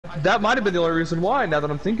that might have been the only reason why, now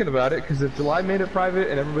that I'm thinking about it, because if July made it private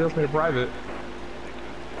and everybody else made it private.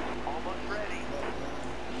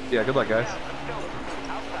 Yeah, good luck, guys.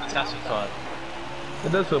 Let's have some fun.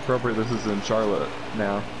 It does feel appropriate this is in Charlotte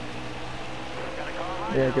now.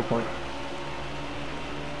 Yeah, good point.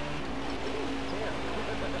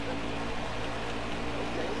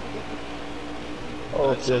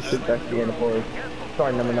 Oh, just sit back to the end of board.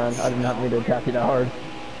 Sorry, number 9. I did not mean to attack you that hard.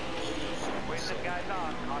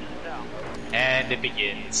 And it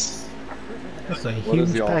begins. That's a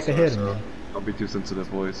huge pack ahead of me. Don't be too sensitive,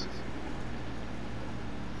 boys.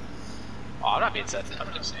 Oh, I'm not being sensitive.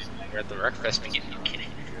 I'm just saying. We're at the Wreckfest beginning. Are you kidding?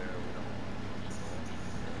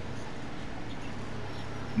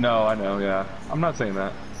 No, I know, yeah. I'm not saying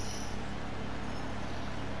that.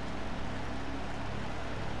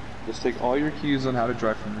 Just take all your cues on how to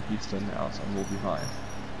drive from the Houston house and we'll be fine.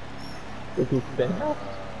 Did he spin out?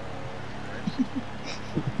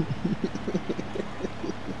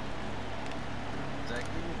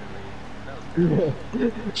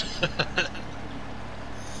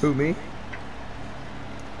 Who, me?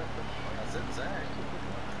 I said Zach.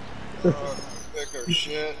 Oh, thicker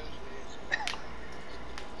shit.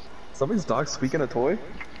 Somebody's dog squeaking a toy?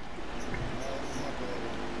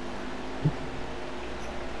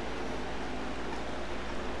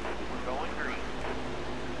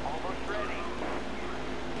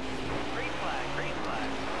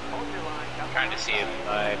 Trying to see if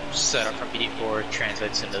my setup from P4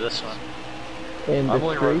 translates into this one. And I've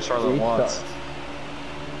only run Charlotte once.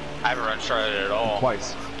 I haven't run Charlotte at all.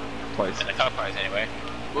 Twice. In the cup prize anyway.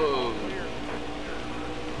 Whoa.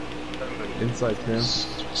 Inside Tim.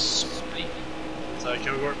 Sweet. Inside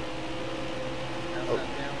Kilgore. Oh.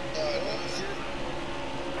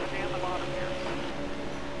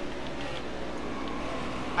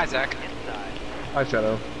 Hi, Zach. Hi,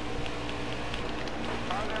 Shadow.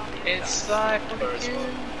 Inside for you.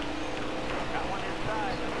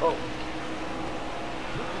 Oh.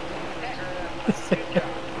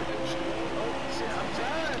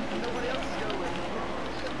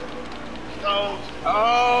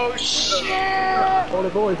 Oh shit! Hold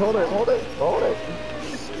it, boys, hold it, hold it, hold it.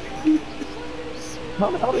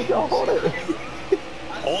 How the hell did y'all hold it?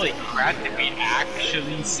 Holy crap, did we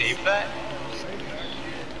actually save that?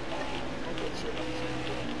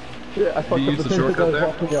 Yeah, I fucked up use the the thing because I shortcut was there?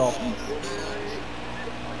 walking y'all.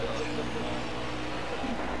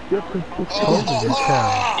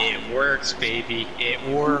 It works, baby. It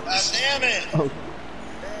works. Damn it! Oh.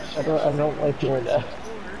 I don't like doing that.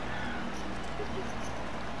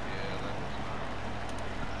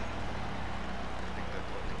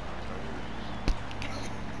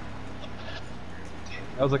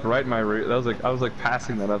 That was like right in my that was like I was like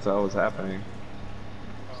passing that as that was happening.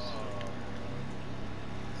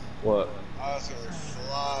 What? I was gonna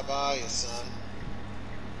fly by you, son.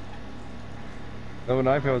 No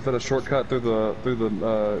knife. Was that a shortcut through the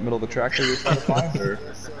middle of the track that you were trying to find, or?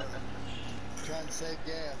 Trying to save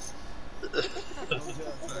gas. I can't believe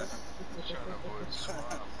that we're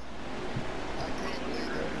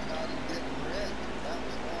not even getting wrecked. That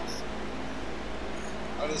was awesome.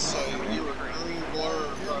 I just saw you were green blur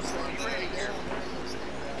across the line.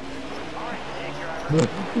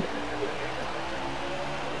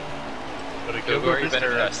 Kilgore, you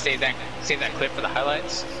better save that clip for the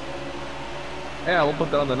highlights. Yeah, we'll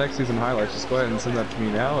put that on the next season highlights. Just go ahead and send that to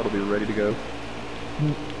me now. It'll be ready to go.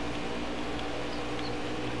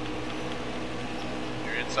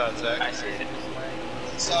 You're inside, Zach. I see it.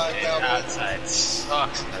 Inside, cowboy. Outside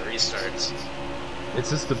sucks in the restarts. It's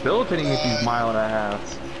just debilitating with these mile and a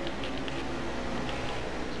halves.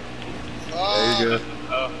 There you go.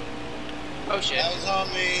 Oh. Oh shit. That was on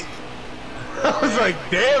me. I was like,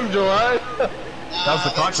 damn, July. That was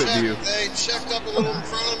the cockpit view. They checked up a little in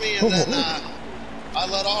front of me, and then I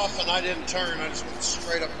let off, and I didn't turn. I just went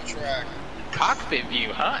straight up the track. Cockpit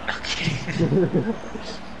view, huh? Okay.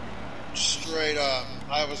 Straight up.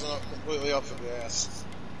 I was completely off the gas.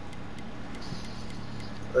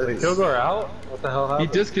 Is Kilgore out? What the hell He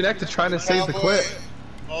happened? disconnected trying to save the clip.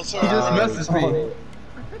 Also, He just messaged me.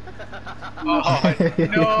 Oh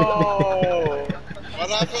no! what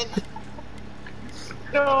happened?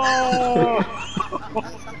 No!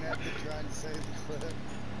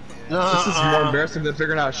 This is more embarrassing than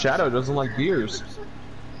figuring out Shadow doesn't like beers.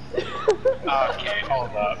 Okay,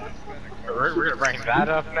 hold up. We're gonna bring that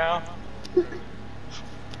up now?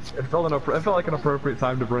 It felt like an appropriate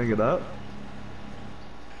time to bring it up.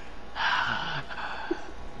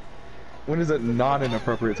 When is it not an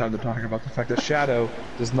appropriate time to talk about the fact that Shadow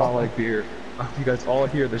does not like beer? You guys all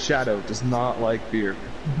hear the Shadow does not like beer.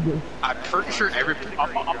 I'm pretty sure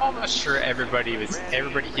I'm almost sure everybody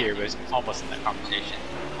here was almost in that conversation.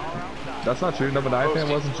 That's not true. Number 9 fan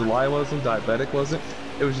wasn't. July wasn't. Diabetic wasn't.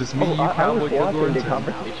 It was just me, you, I Cowboy, was Kilgore, watching and the Tim.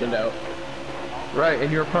 conversation though. Right,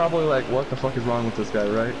 and you're probably like, what the fuck is wrong with this guy,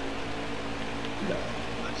 right?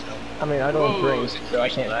 I mean, I don't drink, so I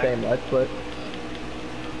can't say much, but...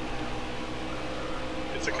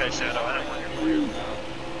 It's okay, Shadow. I don't want your blue.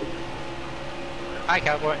 Hi,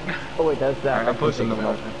 Cowboy. Oh wait, that's Zach. I'm pushing them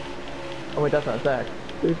up. Oh wait, that's not Zach.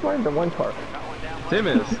 He's flying the one car. Tim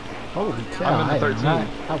is. Holy cow, I'm in the 13.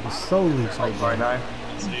 I was so loose right Alright, there. 9.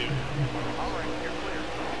 It's you.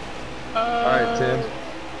 Alright, Tim.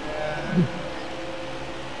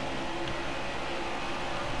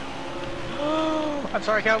 I'm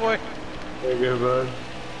sorry, Cowboy. There you go, bud.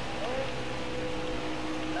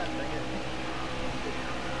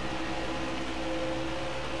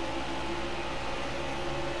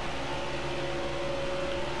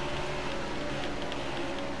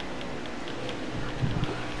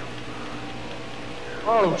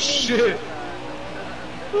 Oh shit!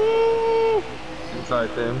 Woo! Sorry,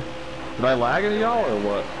 Tim. Did I lag any y'all or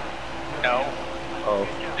what? No, Oh.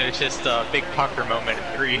 it was just a big pucker moment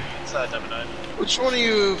in 3. Inside number 9. Which one of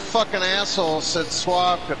you fucking assholes said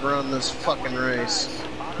Swab could run this fucking race?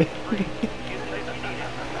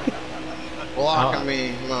 Blocking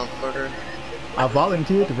me, motherfucker. I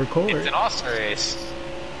volunteered to record. It's an awesome race.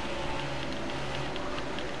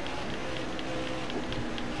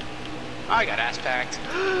 I got ass packed.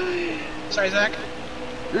 Sorry, Zach.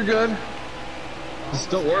 You're good. Just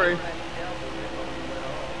don't worry.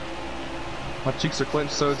 My cheeks are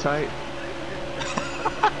clenched so tight.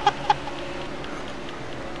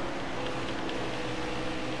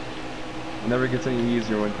 It never gets any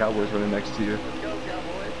easier when Cowboy's running next to you.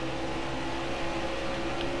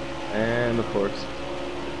 And of course.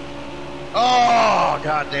 Oh,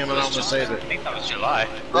 god damn it, I almost saved I it. think that was July.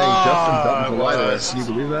 Dang, Justin it doubled July there. was. Can you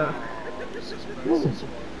believe that?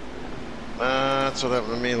 That's what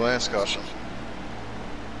happened to me last caution.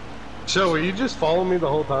 So, were you just following me the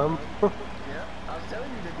whole time? Well,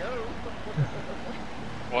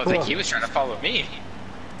 I think he was trying to follow me.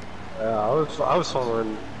 Yeah, I was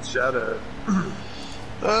following Shadow.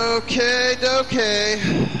 Okay, okay.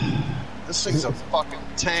 This thing's a fucking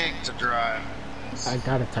tank to drive. I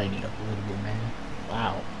gotta tighten it up a little bit, man.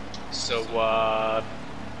 Wow. So,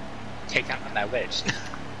 take down on that wedge.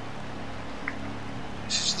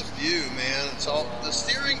 It's just the view, man. It's all the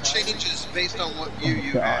steering changes based on what view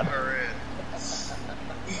you are in.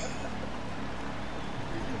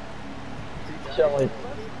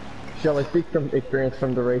 Shall I speak from experience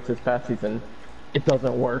from the race this past season? It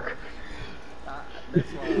doesn't work.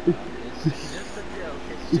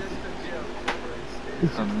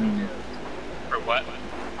 For what?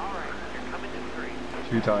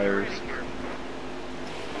 2 tires.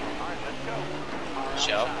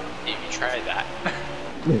 Shell, you tried that.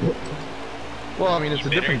 Well, I mean, it's a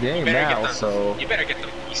different game now, so... You better get the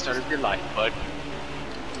restart of your life, bud.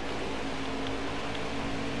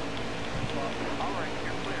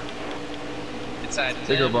 Inside 10.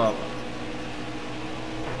 Bigger bump.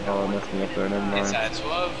 Oh, I messed me up there, never mind. Inside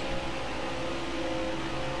 12.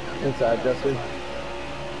 Inside, Justin.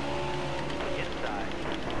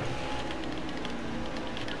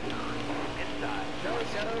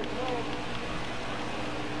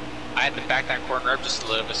 I had to back that corner up just a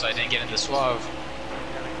little bit so I didn't get into Suave.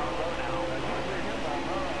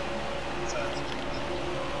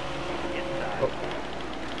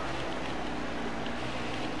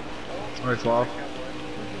 Alright, Suave.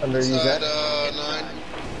 Under you, Inside, Zach. 9.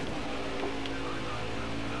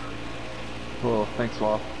 Cool, thanks,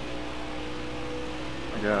 Suave.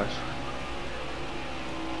 My gosh.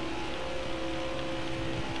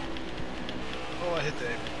 Oh, I hit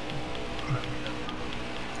Dave.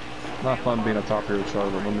 Not fun being a top here with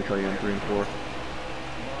Charlotte, let me tell you in 3 and 4.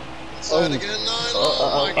 Inside again, 9.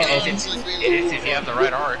 Oh my god, it's like It being is if you have the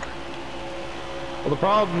right arc. Well, the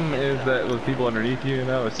problem is that with people underneath you,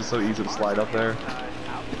 it's just so easy to slide up there.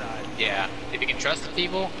 Yeah, if you can trust the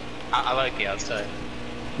people, I like the outside.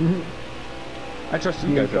 I trust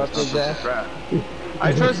you guys. trust me, Zach?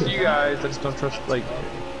 I trust you guys. I just don't trust, like,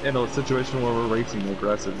 in a situation where we're racing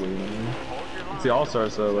aggressively. You know what I mean? It's the All-Star,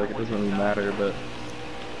 so like it doesn't really matter. But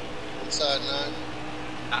inside 9.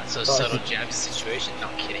 Not so subtle jab situation. No,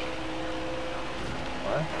 I'm kidding.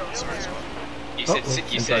 what? Sorry, Swab. You said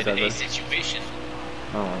Inside a jab. situation.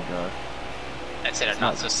 Oh my god. I said a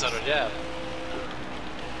not so subtle jab.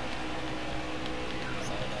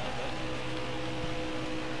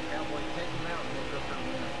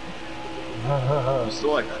 There's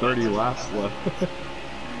still like 30 laps left.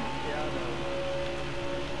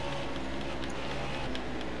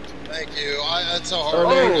 Thank you. That's a hard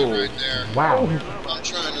oh. Right there. Wow. I'm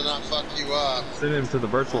trying to not fuck you up. Send him to the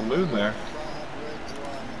virtual moon there.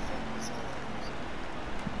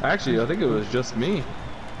 Actually, I think it was just me.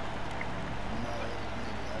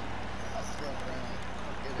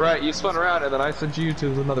 Right, you spun around and then I sent you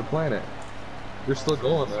to another planet. You're still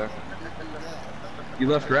going there. You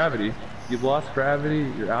left gravity. You've lost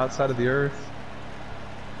gravity. You're outside of the Earth.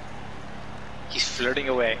 He's flirting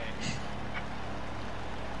away.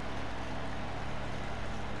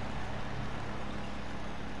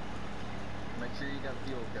 Make sure you got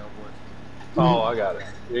fuel, cowboy. Oh, I got it.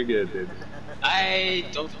 You're good, dude. I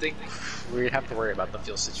don't think we have to worry about the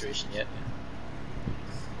fuel situation yet.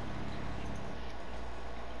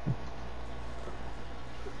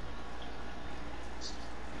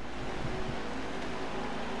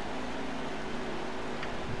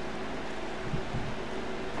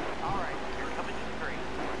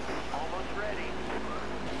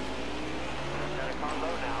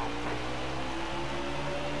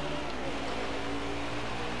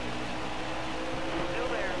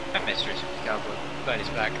 I missed Richard Cowboy. Glad he's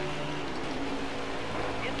back.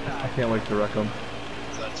 I can't wait to wreck him.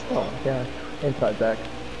 Oh, yeah. Inside, Zach.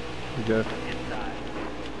 You good?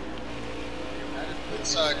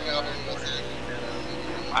 Inside, Calvin.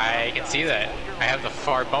 I can see that. I have the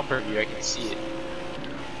far bumper view. I can see it.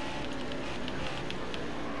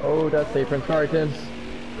 Oh, that's apron. Sorry, Tim.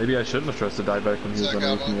 Maybe I shouldn't have trusted Dieback when he was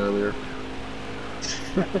running with me earlier.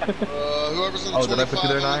 Whoever's in the oh, did I put you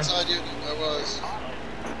there, Nye? Inside you, I was.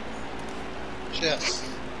 Yes.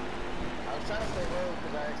 I was trying to stay low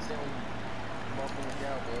because I accidentally bumped into the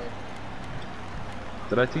cowboy.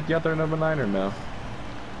 Did I take you out there, number 9, or no?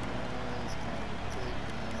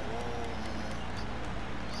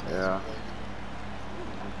 Yeah.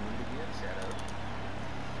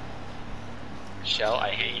 Shell, I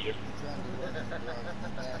hate you.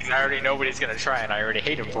 Because I already know what he's gonna try, and I already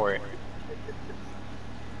hate him for it.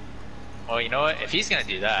 Well, you know what? If he's gonna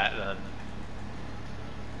do that, then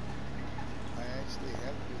I actually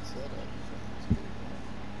have a good setup.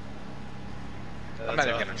 I'm not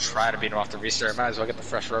even gonna try to beat him off the restart. Might as well get the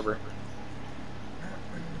fresh rubber.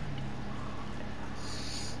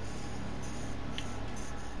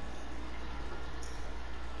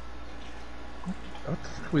 What the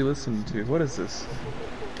fuck are we listening to? What is this?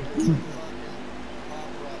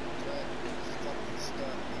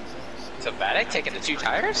 So Vatic taking the 2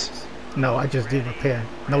 tires? No, I just did repair.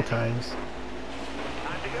 No tires.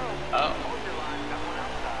 Oh.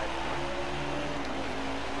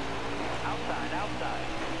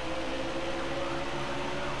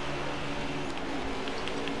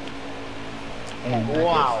 And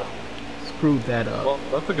Wow. Screwed that up. Well,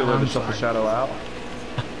 that's a good way to shut the shadow out.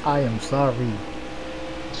 I am sorry.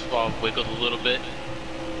 Just while wiggled a little bit.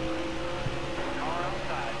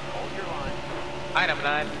 Hi, number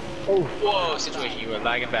 9. Oh. Whoa, situation. You were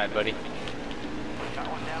lagging bad, buddy.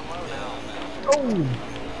 Oh.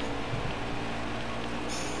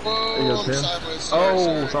 Whoa, There you go, I'm Tim. sideways.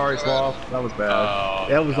 Oh, sorry, Sloth. That was bad. Oh,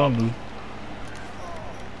 That was on me.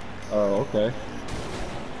 Oh, okay.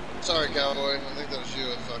 Sorry, cowboy. I think that was you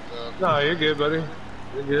that fucked up. No, you're good, buddy.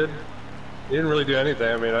 You're good. You didn't really do anything.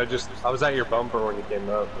 I mean, I was at your bumper when you came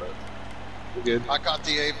up, but you're good. I caught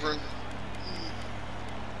the apron.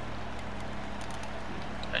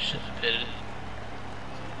 I should have pitted it.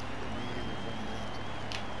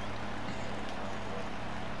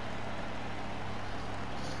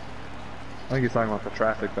 I think he's talking about the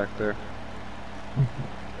traffic back there.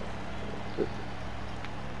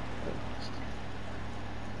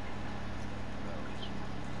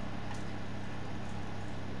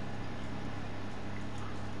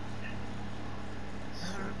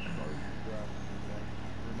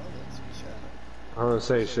 I want to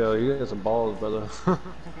say, Shell, you got some balls, brother.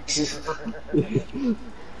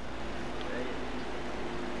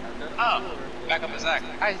 Oh, back up to Zach.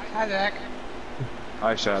 Hi, Zach.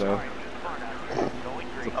 Hi, Shadow.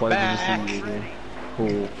 It's a pleasure to see you again.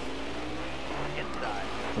 Cool.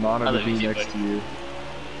 It's an honor to be next to you.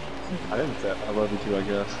 I didn't say I love you too, I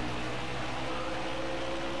guess.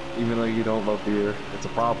 Even though you don't love beer, it's a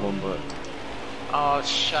problem, but... Oh,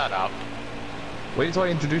 shut up. Wait until I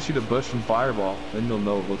introduce you to Bush and Fireball, then you'll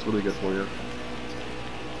know what's really good for you.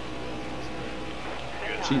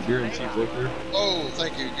 Cheap beer and cheap liquor. Oh,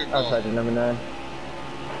 thank you. Good call. Outside to number 9.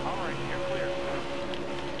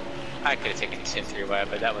 I could have taken Tim 3 wide,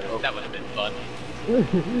 but that would have been fun.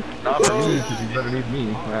 Not for you, because you better need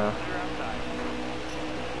me. Yeah.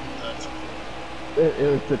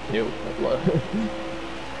 It was the two. Look.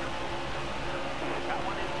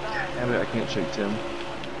 Damn it, I can't shake Tim.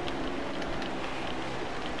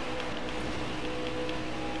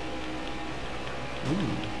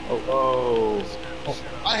 Oh.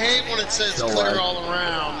 I hate when it says No clear way. all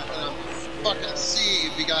around, and I fucking see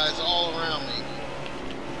you guys all around me.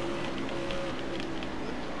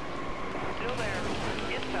 Still there.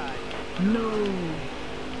 Inside. No.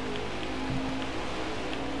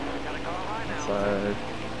 Got a car line now. Outside.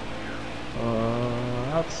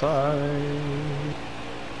 Outside.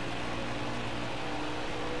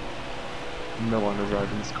 No longer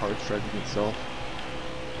driving this car, it's driving itself.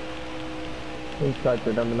 Inside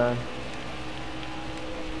for number 9.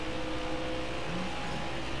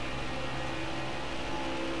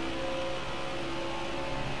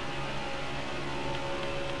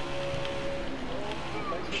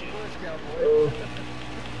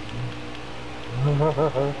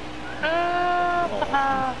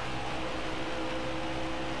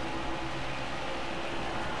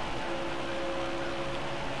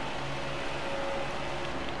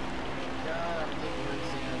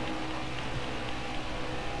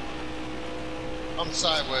 I'm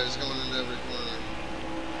sideways going into every corner.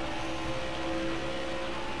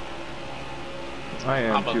 I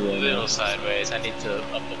am I'm a too. little sideways. I need to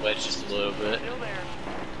up the wedge just a little bit. Still there.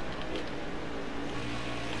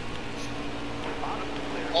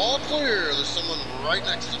 All clear. There's someone right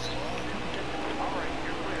next to me. Alright,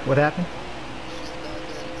 you're clear. What happened?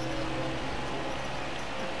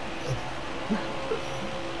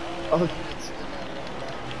 Oh.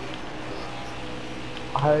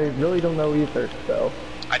 I really don't know either, so.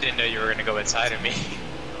 I didn't know you were gonna go inside of me.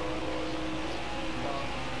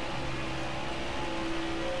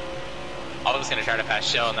 I was gonna try to pass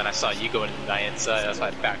Shell, and then I saw you going into my inside. That's why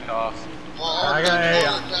I backed off. Well, I'm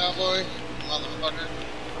cowboy, motherfucker.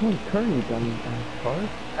 Oh, turn you done car?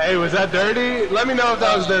 Hey, was that dirty? Let me know if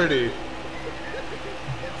that was dirty.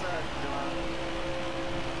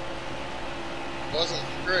 Wasn't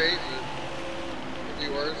great, but could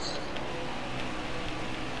be worse.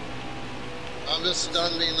 I'm just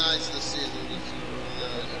done being nice this season. Just,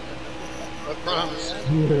 I promise.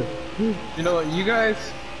 You know what, you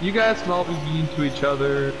guys can all be mean to each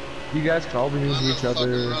other. You guys can all be mean I'm to each gonna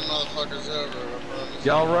fucking other. run motherfuckers over. I promise.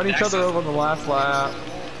 Y'all run each other over on the last lap.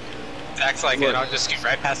 Zach's like, Look. and I'll just scoot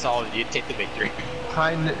right past all of you, take the victory.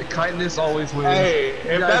 Kindness always wins. Hey,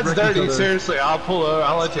 You if guys that's wreck each dirty, other. seriously, I'll pull over.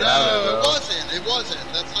 I'll let you have it, No, bro. it wasn't. It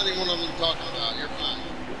wasn't. That's not even what I'm talking about. You're fine.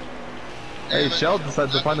 Hey, Damn it. Shell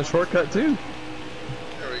decided to find a shortcut too.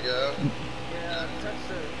 There we go. Yeah, touch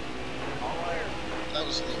the. All right. That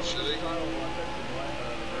was a little shitty.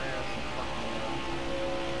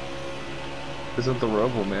 Isn't the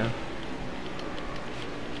Robo, man?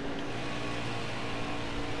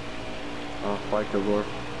 Oh, FICO lore.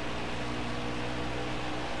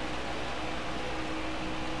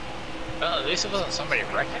 Well, at least it wasn't somebody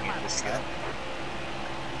wrecking me this time.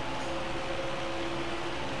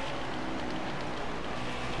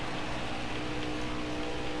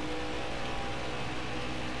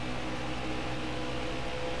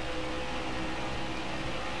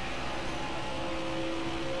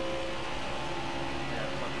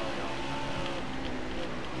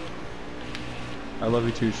 I love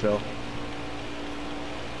you too, Shell.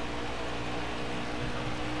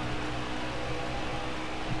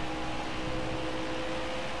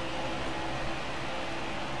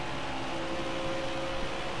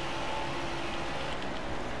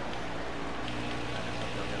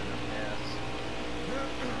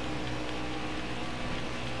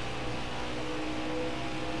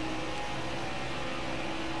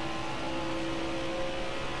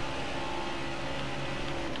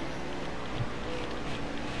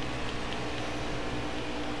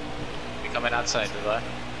 Coming outside, Levi.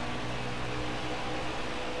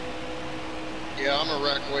 Yeah, I'm a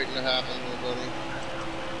wreck waiting to happen, little buddy.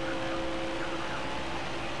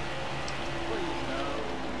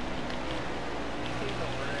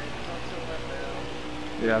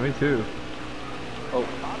 Yeah, me too. Oh.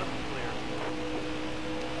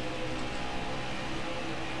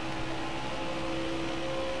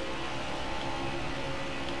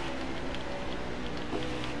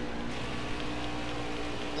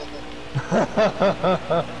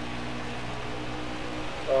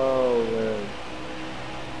 Oh, man.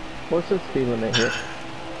 What's the speed limit here?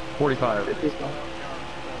 45.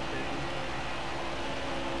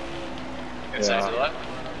 Inside Yeah. to the left.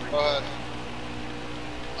 Go ahead.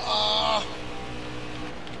 Ah,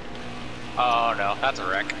 Oh no, that's a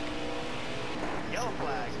wreck. Yellow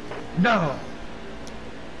flag. No!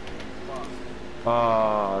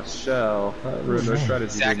 Ah, shell. That ruined our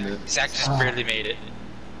strategy, Zach, didn't it? Zach just barely made it.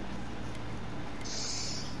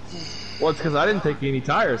 Well, it's because I didn't take any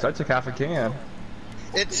tires. I took half a can.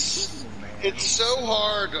 It's so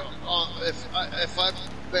hard if I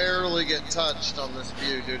barely get touched on this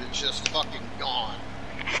view, dude. It's just fucking gone.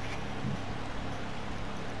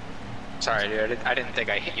 Sorry, dude. I didn't think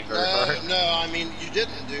I hit you very hard. No, I mean you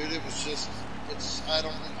didn't, dude. It was just I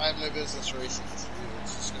have no business racing this view.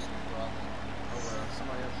 It's just gonna be a problem. Oh well,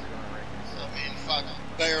 somebody else is gonna race. I mean, if I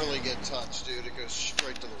barely get touched, dude, it goes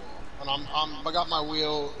straight to the wall. And I got my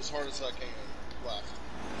wheel as hard as I can left.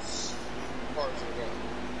 As hard as it'll go.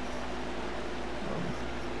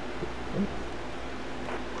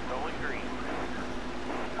 We're going green.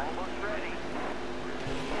 Almost ready.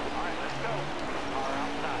 Alright, let's go. Car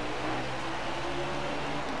outside.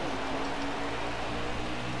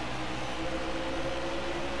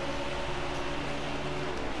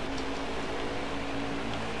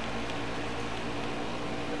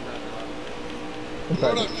 You know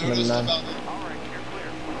what I've Number noticed 9. about Alright, you're clear.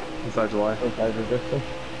 Besides July. Inside resistance.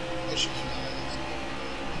 Michigan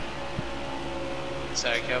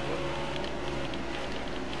Sorry, Cowboy.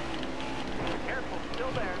 Careful,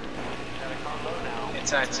 still there. Got a car low now.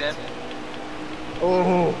 Inside 10.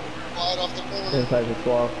 Oh! Slide off the corner. Inside the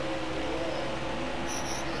swamp.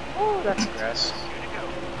 Oh, that's grass. Two to go.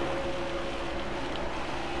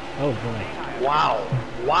 Oh boy. Wow.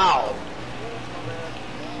 Wow.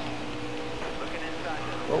 Looking inside.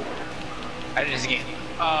 I didn't get.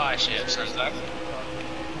 Oh, I should have started that.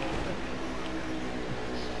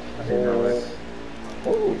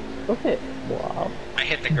 Oh, okay. Wow. I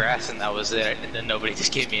hit the grass and that was it, and then nobody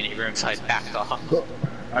just gave me any room, so I backed off.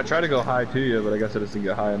 I tried to go high to you, but I guess I just didn't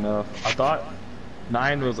get high enough. I thought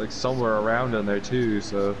 9 was like somewhere around in there too,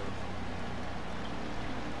 so.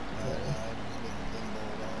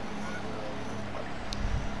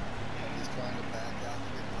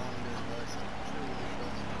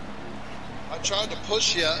 I tried to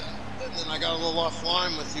push you, and then I got a little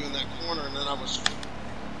offline with you in that corner, and then I was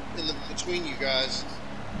between you guys.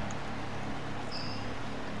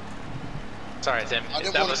 Sorry, Tim. I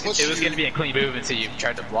didn't That wanna was push it was you. going to be a clean move until you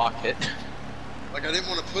tried to block it. Like, I didn't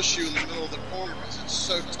want to push you in the middle of the corner because it's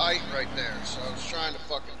so tight right there. So I was trying to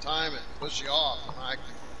fucking time it and push you off. And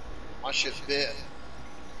my shit bit.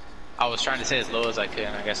 I was trying to stay as low as I could,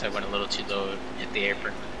 and I guess I went a little too low and hit the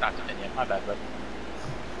apron. Not to you. My bad, bud.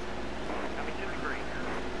 Coming to the green.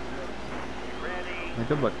 Ready.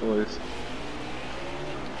 Good luck, boys.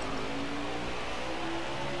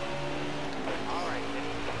 Alright,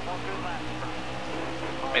 one good lap.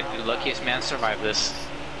 May the luckiest man survive this.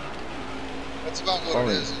 That's about what Oh,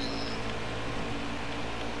 it yeah. is.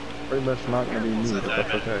 Pretty much not gonna be me, but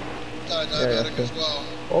that's okay. Diabetic as well.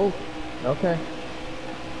 Oh, okay.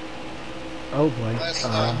 Oh boy. Last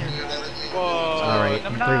time, dude, I didn't mean to Whoa! Alright,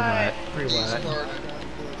 number 3 9. wide. 3 get wide. started.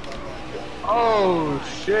 Oh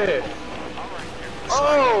shit.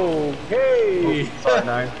 Okay. Sorry,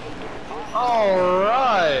 9. All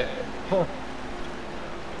right.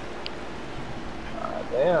 Ah,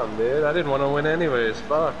 damn, dude. I didn't want to win anyways.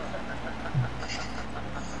 Fuck.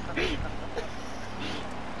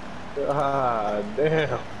 God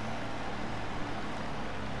damn.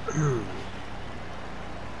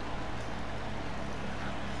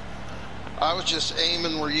 I was just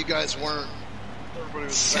aiming where you guys weren't. Everybody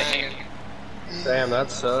was banging. Damn, that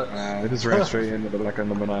sucks. They just ran straight into the back of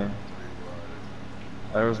number 9.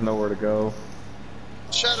 There was nowhere to go.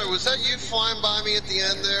 Shadow, was that you flying by me at the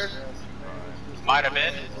end there? Might have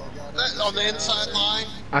been. That, on the inside line?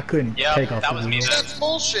 I couldn't Yeah, take off that the was me wheel. then. That's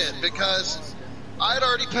bullshit because I'd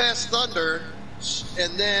already passed Thunder,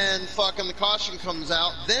 and then fucking the caution comes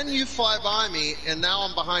out. Then you fly by me, and now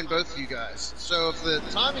I'm behind both of you guys. So if the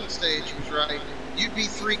timing stage was right, you'd be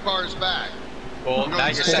 3 cars back. Well, No, now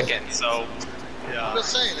it's you're cool. second, so I'm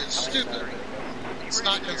just saying, it's stupid. It's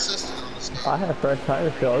not consistent on this game. I had fresh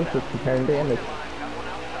tires, so I was just comparing damage.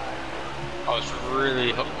 I was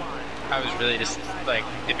really just like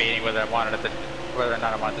debating whether or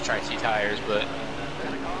not I wanted to try 2 tires, but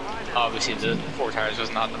obviously the 4 tires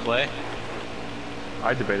was not the play.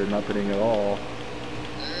 I debated not pitting at all.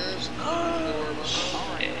 There's the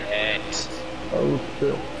Shit. Oh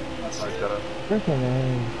shit. Sorry, Shadow.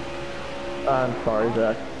 Freaking I'm sorry,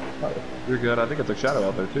 Zach. Sorry. You're good. I think it's a Shadow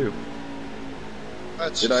out there too.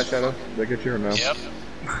 That's Did I, just Shadow? fucking- Did I get you or no? Yep.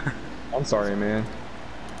 I'm sorry, man.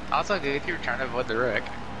 Also good if you were trying to avoid the wreck.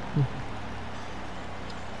 All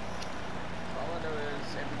I know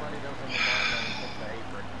is everybody knows I'm the barman and took the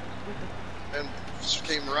apron. And just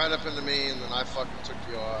came right up into me, and then I fucking took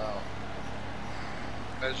you all out.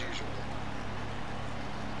 As usual.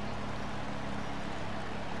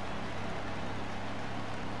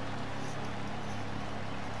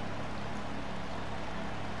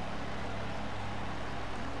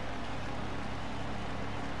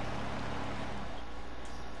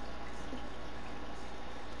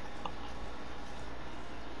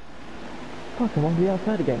 Fuck, I'm on the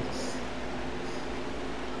outside again.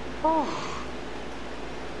 I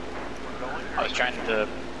was trying to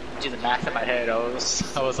do the math in my head. I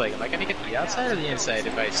was like, am I gonna get the outside or the inside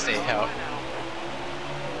if I stay out?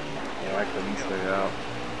 Yeah, I couldn't stay out.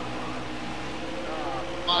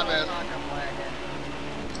 My bad.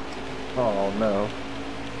 Oh no.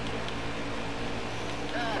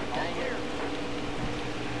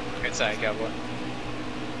 Good side, cowboy. Got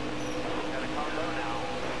a car low now.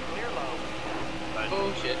 Clear low.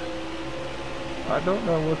 Oh shit. I don't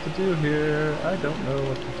know what to do here. I don't know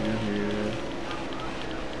what to do here.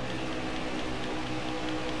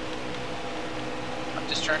 I'm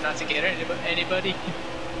just trying not to get anybody.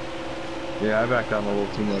 Yeah, I backed out a little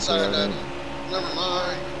too much. Sorry, there, I Dad. think. Never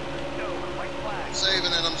mind. Go. White flag. I'm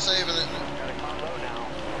saving it. I'm saving it. Got a car low now.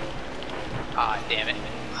 Ah, damn it.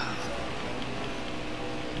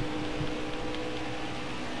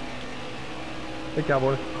 Hey,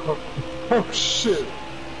 cowboy. Oh shit.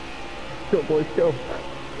 Go, boys, go.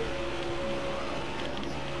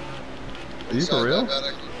 Are you for real?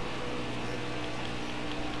 Diabetic.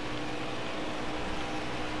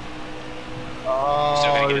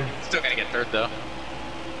 Oh, Still gonna get third though.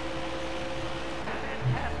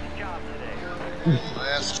 Fantastic job today.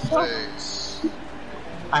 Last place.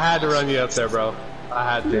 I had to run you up there, bro.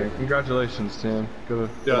 I had to. congratulations, Tim. Good.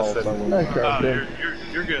 Yes, sir. Nice job, Tim.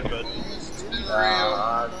 You're good, bud. It's been real.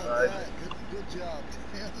 I-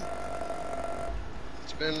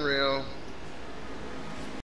 It's been real.